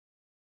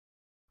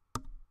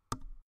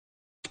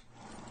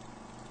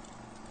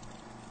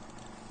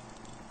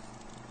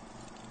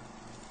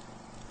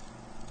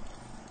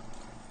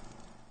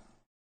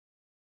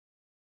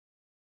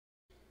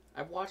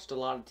I've watched a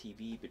lot of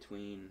TV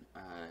between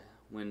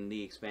when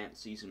the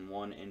Expanse season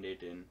 1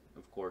 ended, and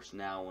of course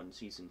now when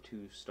season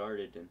 2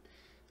 started.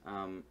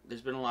 And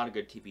there's been a lot of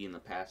good TV in the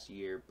past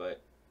year, but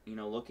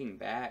looking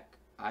back,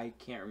 I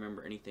can't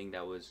remember anything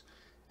that was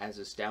as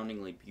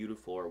astoundingly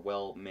beautiful or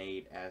well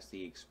made as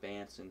the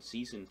Expanse. And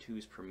season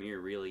two's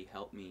premiere really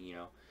helped me,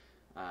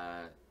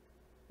 uh,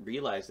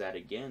 realize that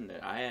again,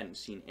 that I hadn't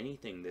seen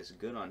anything this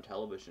good on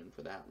television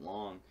for that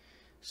long.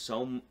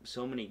 So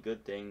many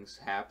good things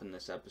happened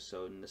this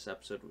episode, and this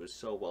episode was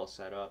so well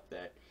set up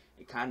that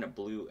it kind of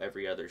blew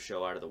every other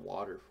show out of the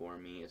water for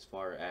me as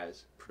far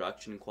as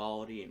production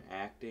quality and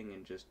acting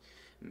and just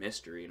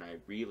mystery. And I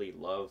really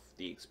love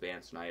The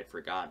Expanse, and I had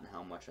forgotten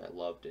how much I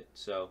loved it.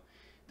 So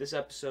this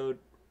episode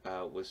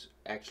was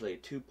actually a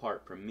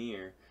two-part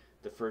premiere.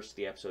 The first of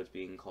the episodes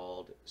being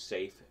called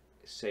Safe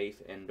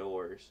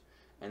Indoors,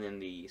 and then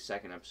the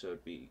second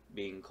episode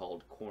being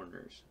called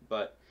Corners.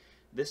 But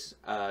this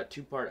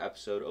two-part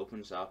episode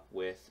opens up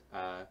with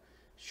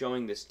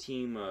showing this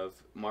team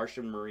of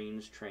Martian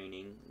Marines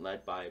training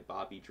led by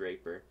Bobby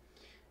Draper,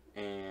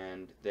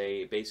 and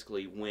they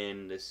basically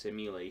win the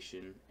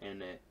simulation,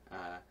 and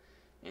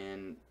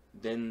and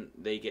then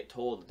they get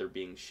told that they're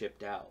being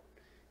shipped out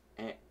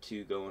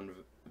to go and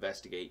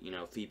investigate,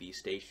 Phoebe's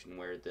station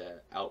where the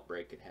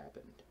outbreak had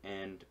happened.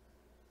 And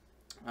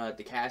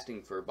the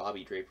casting for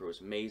Bobby Draper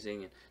was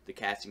amazing, and the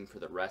casting for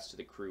the rest of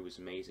the crew was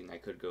amazing. I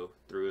could go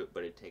through it,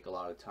 but it'd take a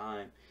lot of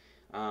time.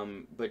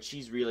 But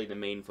she's really the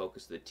main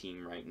focus of the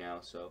team right now,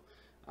 so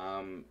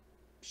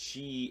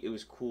it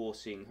was cool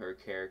seeing her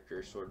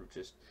character sort of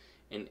just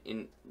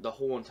in the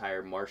whole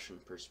entire Martian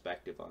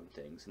perspective on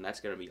things, and that's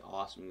going to be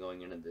awesome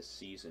going into this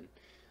season.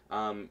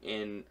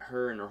 And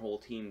her and her whole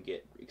team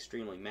get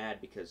extremely mad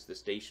because the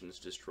station is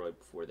destroyed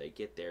before they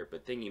get there,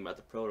 but thinking about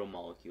the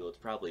protomolecule, it's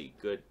probably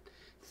a good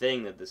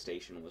thing that the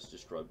station was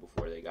destroyed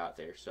before they got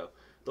there. So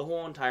the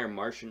whole entire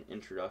Martian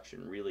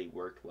introduction really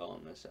worked well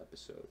in this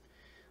episode.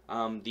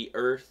 The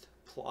Earth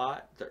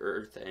plot, the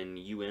Earth and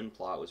UN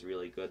plot was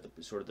really good,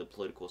 sort of the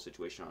political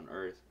situation on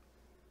Earth,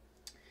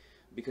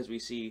 because we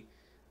see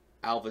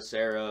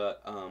Alvacera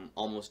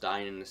almost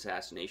dying in an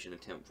assassination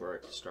attempt for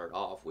it to start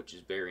off, which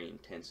is very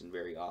intense and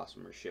very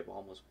awesome. Her ship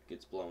almost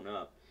gets blown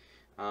up.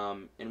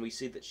 And we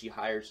see that she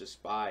hires a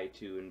spy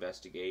to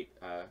investigate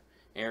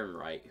Aaron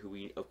Wright, who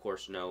we of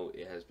course know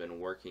has been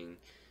working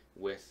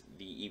with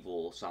the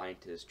evil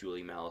scientist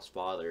Julie Malice's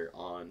father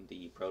on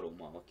the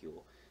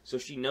protomolecule. So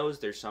she knows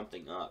there's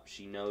something up.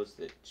 She knows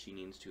that she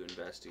needs to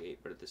investigate,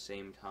 but at the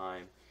same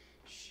time,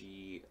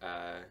 she,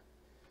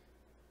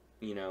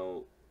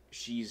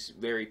 she's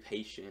very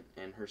patient,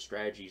 and her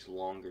strategy's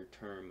longer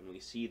term, and we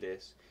see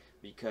this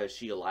because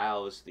she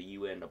allows the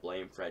UN to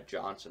blame Fred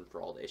Johnson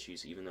for all the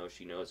issues, even though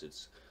she knows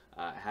it's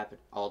happened,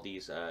 all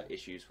these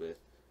issues with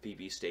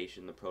Phoebe's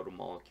station, the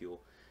protomolecule,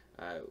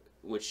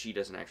 which she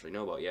doesn't actually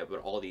know about yet, but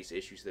all these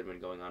issues that have been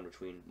going on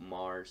between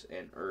Mars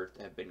and Earth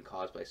have been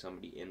caused by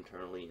somebody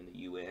internally in the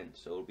UN.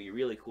 So it'll be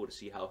really cool to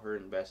see how her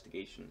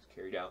investigation is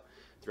carried out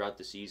throughout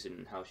the season,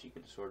 and how she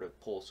can sort of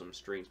pull some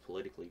strings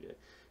politically to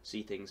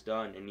see things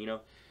done.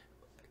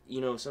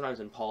 And sometimes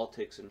in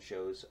politics and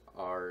shows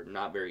are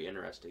not very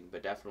interesting,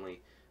 but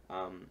definitely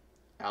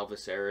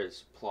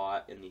Alvacera's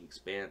plot in The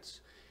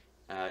Expanse,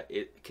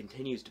 it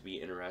continues to be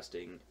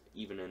interesting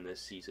even in this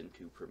season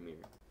 2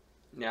 premiere.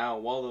 Now,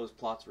 while those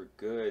plots were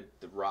good,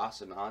 the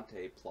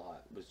Rocinante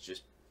plot was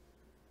just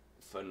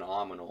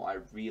phenomenal. I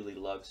really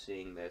loved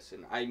seeing this,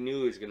 and I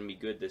knew it was going to be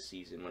good this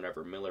season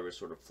whenever Miller was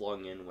sort of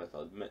flung in with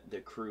the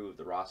crew of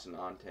the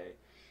Rocinante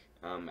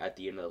at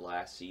the end of the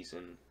last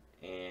season,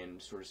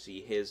 and sort of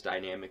see his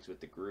dynamics with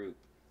the group.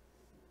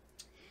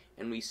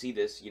 And we see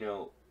this,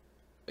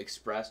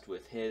 expressed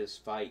with his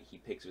fight he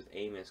picks with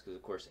Amos, because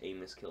of course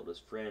Amos killed his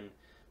friend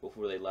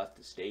before they left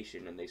the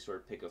station, and they sort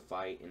of pick a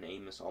fight, and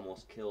Amos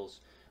almost kills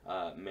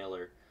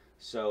Miller.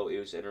 So it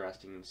was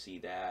interesting to see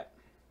that.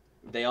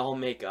 They all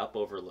make up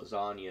over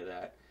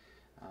lasagna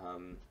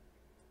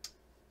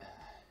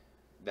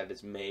that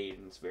is made,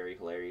 and it's very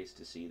hilarious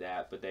to see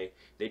that. But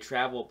they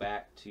travel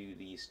back to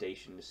the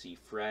station to see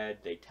Fred.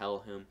 They tell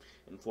him,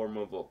 inform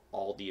him of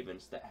all the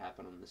events that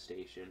happen on the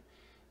station,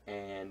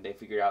 and they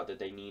figure out that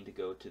they need to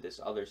go to this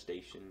other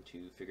station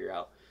to figure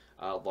out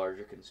a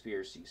larger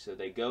conspiracy. So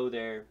they go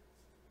there,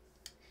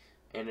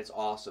 and it's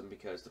awesome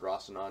because the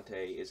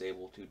Rocinante is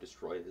able to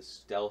destroy this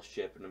stealth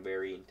ship in a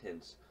very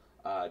intense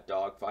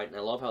dogfight. And I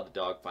love how the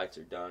dogfights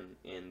are done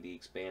in The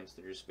Expanse.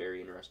 They're just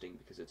very interesting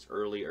because it's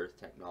early Earth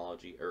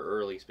technology, or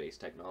early space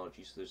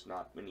technology, so there's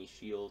not many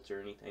shields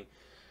or anything.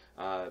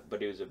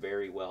 But it was a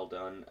very well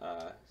done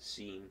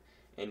scene.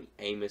 And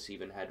Amos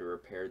even had to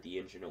repair the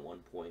engine at one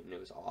point, and it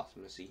was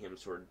awesome to see him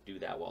sort of do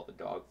that while the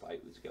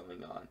dogfight was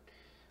going on.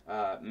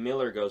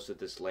 Miller goes with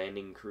this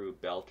landing crew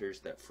of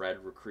belters that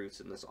Fred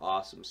recruits in this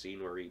awesome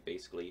scene where he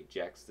basically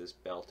ejects this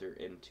belter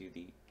into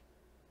the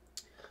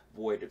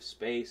void of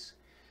space,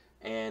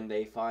 and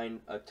they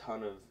find a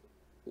ton of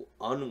an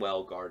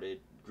unwell guarded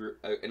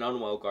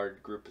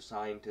group of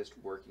scientists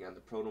working on the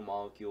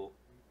protomolecule.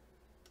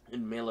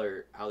 And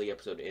Miller, how the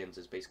episode ends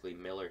is basically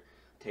Miller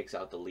takes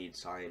out the lead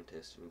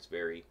scientist, and it's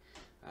very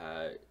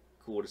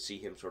cool to see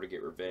him sort of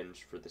get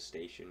revenge for the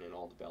station and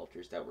all the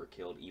Belchers that were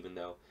killed, even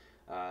though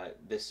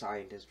this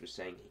scientist was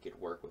saying he could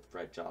work with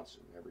Fred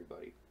Johnson and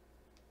everybody.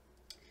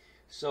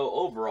 So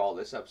overall,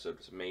 this episode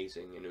was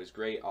amazing, and it was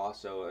great.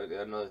 Also,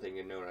 another thing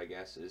to note, I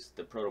guess, is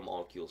the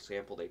protomolecule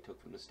sample they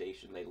took from the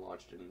station. They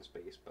launched it into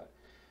space, but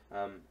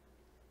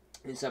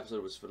this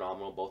episode was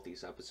phenomenal. Both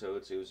these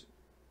episodes, it was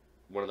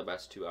one of the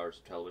best 2 hours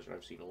of television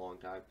I've seen in a long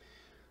time.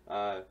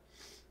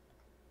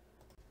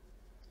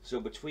 So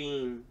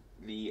between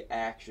the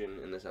action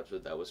in this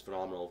episode that was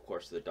phenomenal, of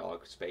course, the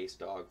space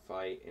dog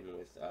fight, and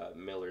with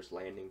Miller's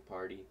landing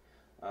party,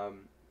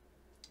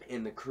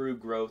 and the crew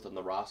growth on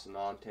the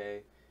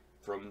Rocinante,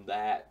 from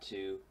that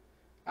to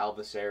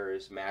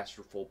Alvacera's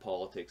masterful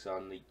politics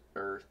on the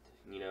Earth,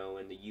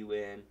 and the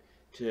UN,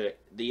 to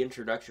the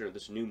introduction of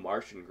this new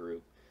Martian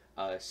group,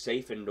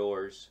 Safe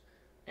Indoors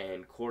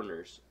and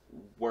Corners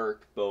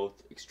worked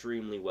both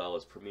extremely well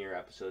as premiere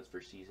episodes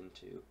for Season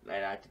 2. And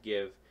I'd have to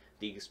give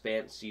the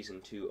Expanse Season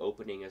 2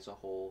 opening as a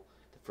whole,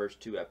 the first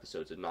 2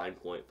 episodes, a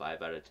 9.5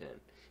 out of 10.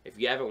 If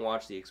you haven't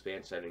watched The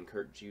Expanse, I'd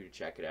encourage you to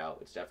check it out.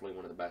 It's definitely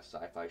one of the best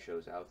sci-fi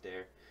shows out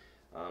there.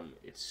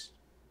 It's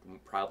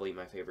probably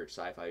my favorite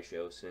sci-fi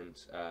show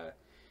since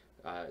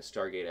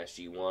Stargate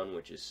SG-1,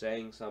 which is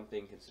saying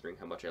something considering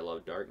how much I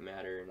love Dark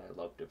Matter and I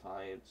love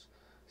Defiance.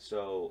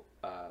 So,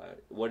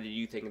 what did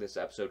you think of this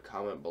episode?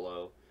 Comment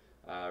below.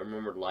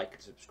 Remember to like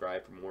and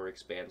subscribe for more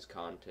Expanse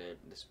content.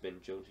 This has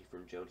been Jonesy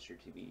from Jonester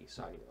TV,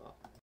 signing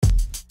off.